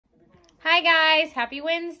Hi guys, happy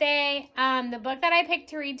Wednesday. The book that I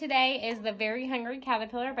picked to read today is The Very Hungry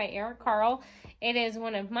Caterpillar by Carle. It is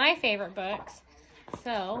one of my favorite books.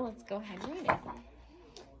 So let's go ahead and read it.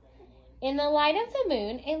 In the light of the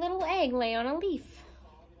moon, a little egg lay on a leaf.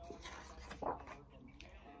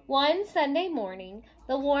 One Sunday morning,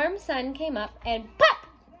 the warm sun came up and pop!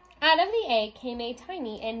 Out of the egg came a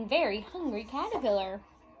tiny and very hungry caterpillar.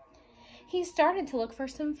 He started to look for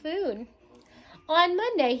some food. On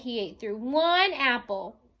Monday, he ate through one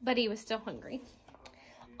apple, but he was still hungry.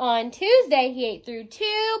 On Tuesday, he ate through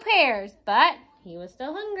 2 pears, but he was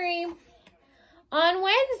still hungry. On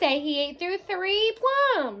Wednesday, he ate through 3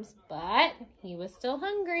 plums, but he was still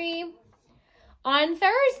hungry. On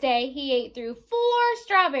Thursday, he ate through 4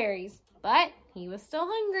 strawberries, but he was still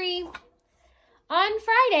hungry. On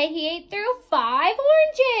Friday, he ate through 5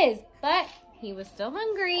 oranges, but he was still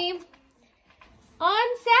hungry. On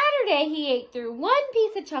Saturday, he ate through 1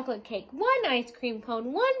 piece of chocolate cake, 1 ice cream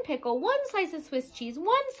cone, 1 pickle, 1 slice of Swiss cheese, 1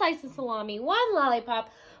 slice of salami, 1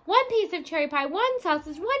 lollipop, 1 piece of cherry pie, 1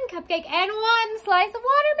 sausage, 1 cupcake, and 1 slice of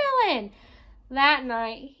watermelon. That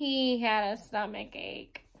night, he had a stomach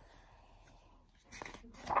ache.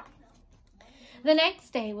 The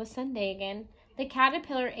next day was Sunday again. The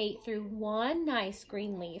caterpillar ate through 1 nice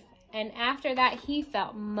green leaf, and after that, he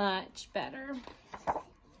felt much better.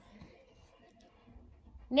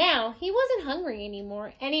 Now, he wasn't hungry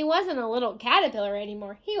anymore, and he wasn't a little caterpillar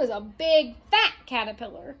anymore. He was a big, fat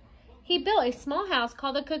caterpillar. He built a small house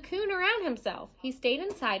called a cocoon around himself. He stayed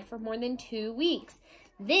inside for more than 2 weeks.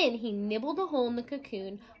 Then he nibbled a hole in the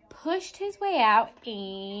cocoon, pushed his way out,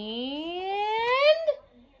 and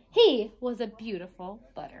he was a beautiful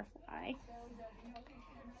butterfly.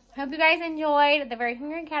 Hope you guys enjoyed The Very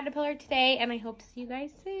Hungry Caterpillar today, and I hope to see you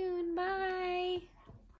guys soon. Bye!